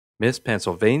Miss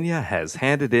Pennsylvania has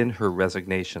handed in her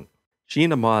resignation.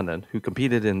 Sheena Monan, who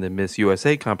competed in the Miss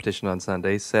USA competition on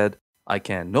Sunday, said, "I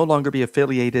can no longer be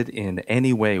affiliated in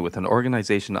any way with an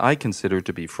organization I consider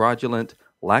to be fraudulent,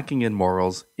 lacking in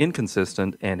morals,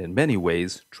 inconsistent, and in many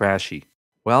ways, trashy."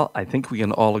 Well, I think we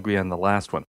can all agree on the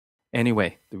last one.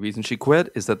 Anyway, the reason she quit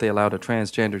is that they allowed a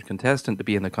transgendered contestant to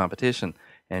be in the competition,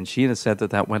 and Sheena said that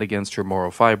that went against her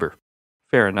moral fiber.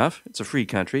 Fair enough, it's a free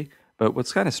country, but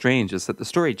what's kind of strange is that the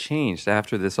story changed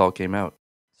after this all came out.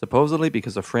 Supposedly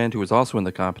because a friend who was also in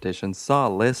the competition saw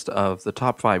a list of the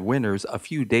top 5 winners a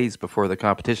few days before the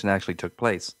competition actually took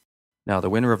place. Now, the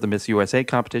winner of the Miss USA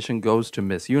competition goes to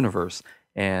Miss Universe,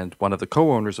 and one of the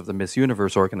co-owners of the Miss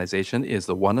Universe organization is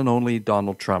the one and only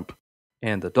Donald Trump.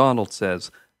 And the Donald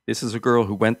says, "This is a girl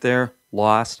who went there,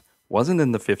 lost, wasn't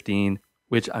in the 15,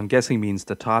 which I'm guessing means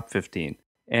the top 15,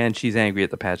 and she's angry at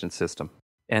the pageant system.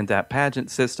 And that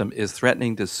pageant system is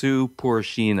threatening to sue poor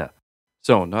Sheena.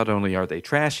 So not only are they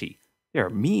trashy, they're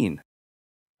mean."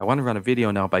 I want to run a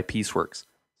video now by Peaceworks,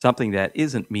 something that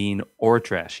isn't mean or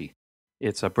trashy.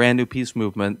 It's a brand new peace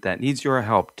movement that needs your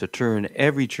help to turn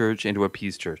every church into a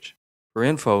peace church. For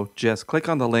info, just click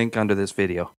on the link under this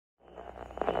video.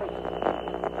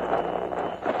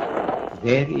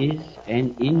 There is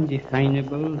an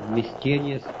indefinable,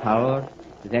 mysterious power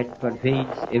that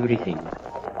pervades everything.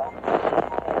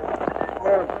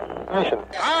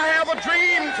 I have a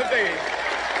dream today.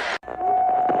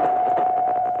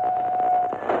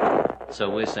 So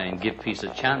we're saying give peace a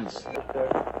chance.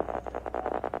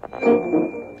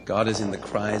 God is in the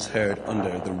cries heard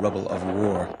under the rubble of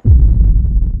war.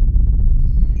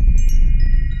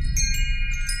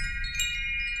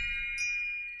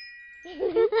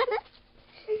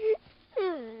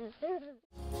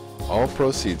 All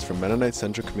proceeds from Mennonite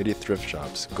Central Committee thrift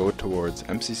shops go towards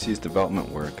MCC's development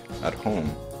work at home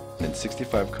and in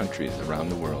 65 countries around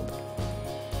the world.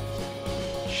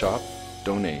 Shop,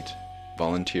 donate,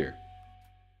 volunteer.